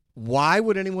Why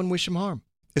would anyone wish him harm?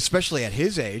 Especially at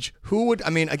his age. Who would? I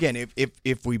mean, again,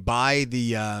 if we buy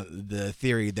the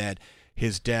theory that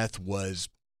his death was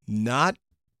not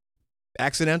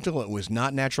accidental, it was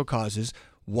not natural causes,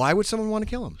 why would someone want to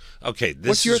kill him? Okay,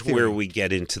 this is where we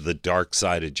get into the dark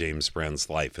side of James Brown's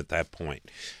life at that point.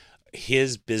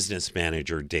 His business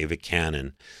manager, David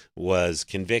Cannon, was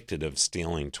convicted of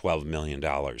stealing $12 million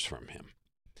from him,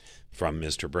 from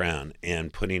Mr. Brown,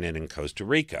 and putting it in Costa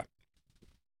Rica.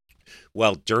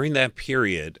 Well, during that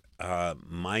period,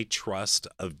 my trust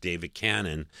of David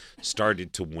Cannon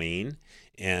started to wane.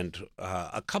 And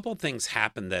a couple things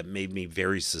happened that made me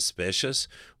very suspicious,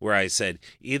 where I said,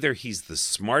 either he's the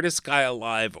smartest guy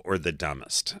alive or the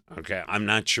dumbest. Okay, I'm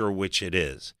not sure which it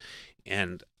is.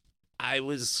 And I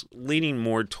was leaning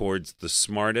more towards the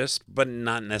smartest, but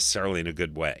not necessarily in a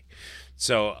good way.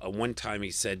 So one time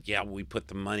he said, yeah, we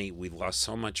lost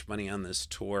so much money on this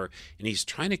tour. And he's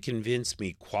trying to convince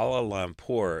me Kuala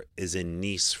Lumpur is in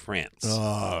Nice, France.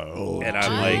 Oh, and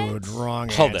I'm like, wrong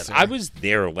hold answer. it. I was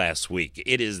there last week.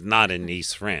 It is not in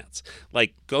Nice, France.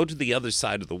 Like, go to the other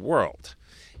side of the world.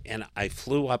 And I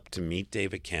flew up to meet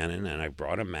David Cannon, and I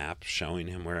brought a map showing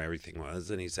him where everything was.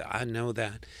 And he said, I know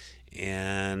that.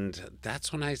 And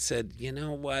that's when I said, you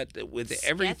know what, with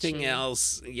everything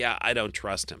else, yeah, I don't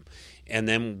trust him. And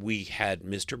then we had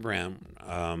Mr.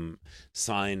 Brown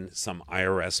sign some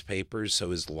IRS papers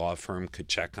so his law firm could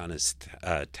check on his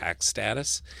tax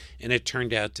status, and it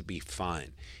turned out to be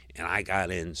fine. And I got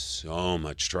in so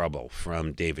much trouble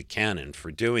from David Cannon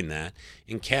for doing that.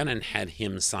 And Cannon had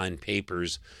him sign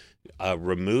papers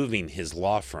removing his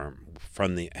law firm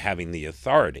from having the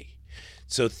authority.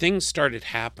 So things started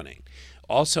happening.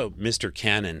 Also, Mr.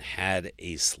 Cannon had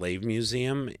a slave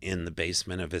museum in the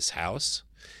basement of his house.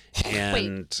 And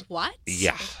wait, what?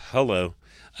 Yeah, hello,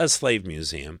 a slave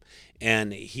museum.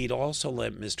 And he'd also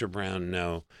let Mr. Brown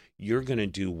know, you're going to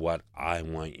do what I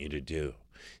want you to do.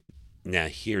 Now,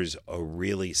 here's a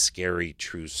really scary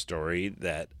true story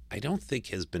that I don't think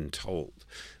has been told.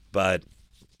 But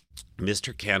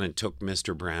Mr. Cannon took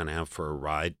Mr. Brown out for a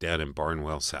ride down in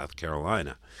Barnwell, South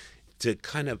Carolina, to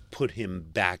kind of put him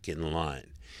back in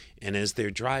line. And as they're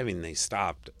driving, they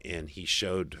stopped, and he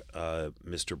showed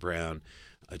Mr. Brown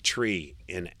a tree,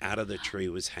 and out of the tree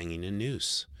was hanging a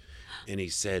noose. And he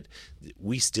said,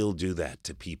 we still do that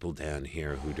to people down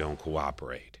here who don't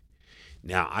cooperate.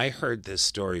 Now, I heard this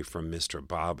story from Mr.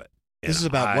 Bobbitt. This is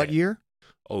about what year?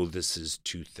 Oh, this is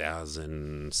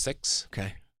 2006.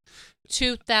 Okay.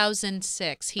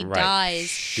 2006. He Right.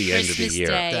 dies The end of the Christmas year.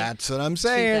 Day, That's what I'm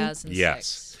saying. 2006.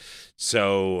 Yes.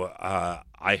 So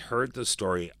I heard the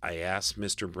story. I asked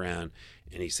Mr. Brown,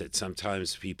 and he said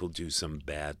sometimes people do some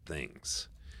bad things.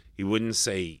 He wouldn't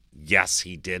say, yes,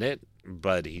 he did it,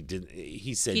 but he did.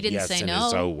 He said He didn't yes say in no.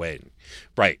 his own way.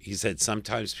 Right. He said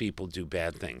sometimes people do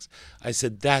bad things. I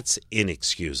said, that's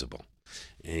inexcusable.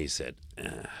 And he said,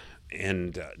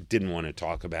 and didn't want to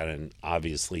talk about it. And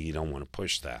obviously, you don't want to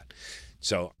push that.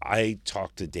 So I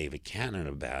talked to David Cannon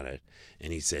about it,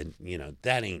 and he said,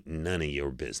 that ain't none of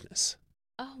your business.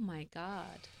 Oh, my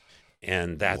God.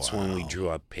 And that's when we drew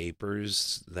up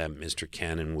papers that Mr.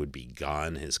 Cannon would be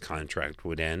gone, his contract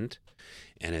would end.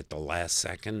 And at the last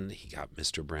second, he got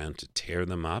Mr. Brown to tear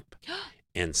them up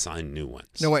and sign new ones.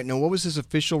 No, wait, no. What was his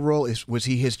official role? Was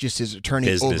he just his attorney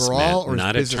Businessman, overall, or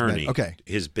not his businessman? attorney. Okay,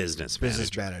 His business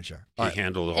business manager. manager. He All right.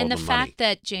 handled all And the the money. fact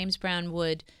that James Brown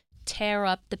would tear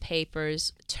up the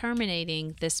papers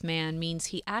terminating this man means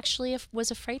he actually was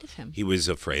afraid of him. He was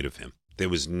afraid of him. There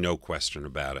was no question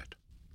about it.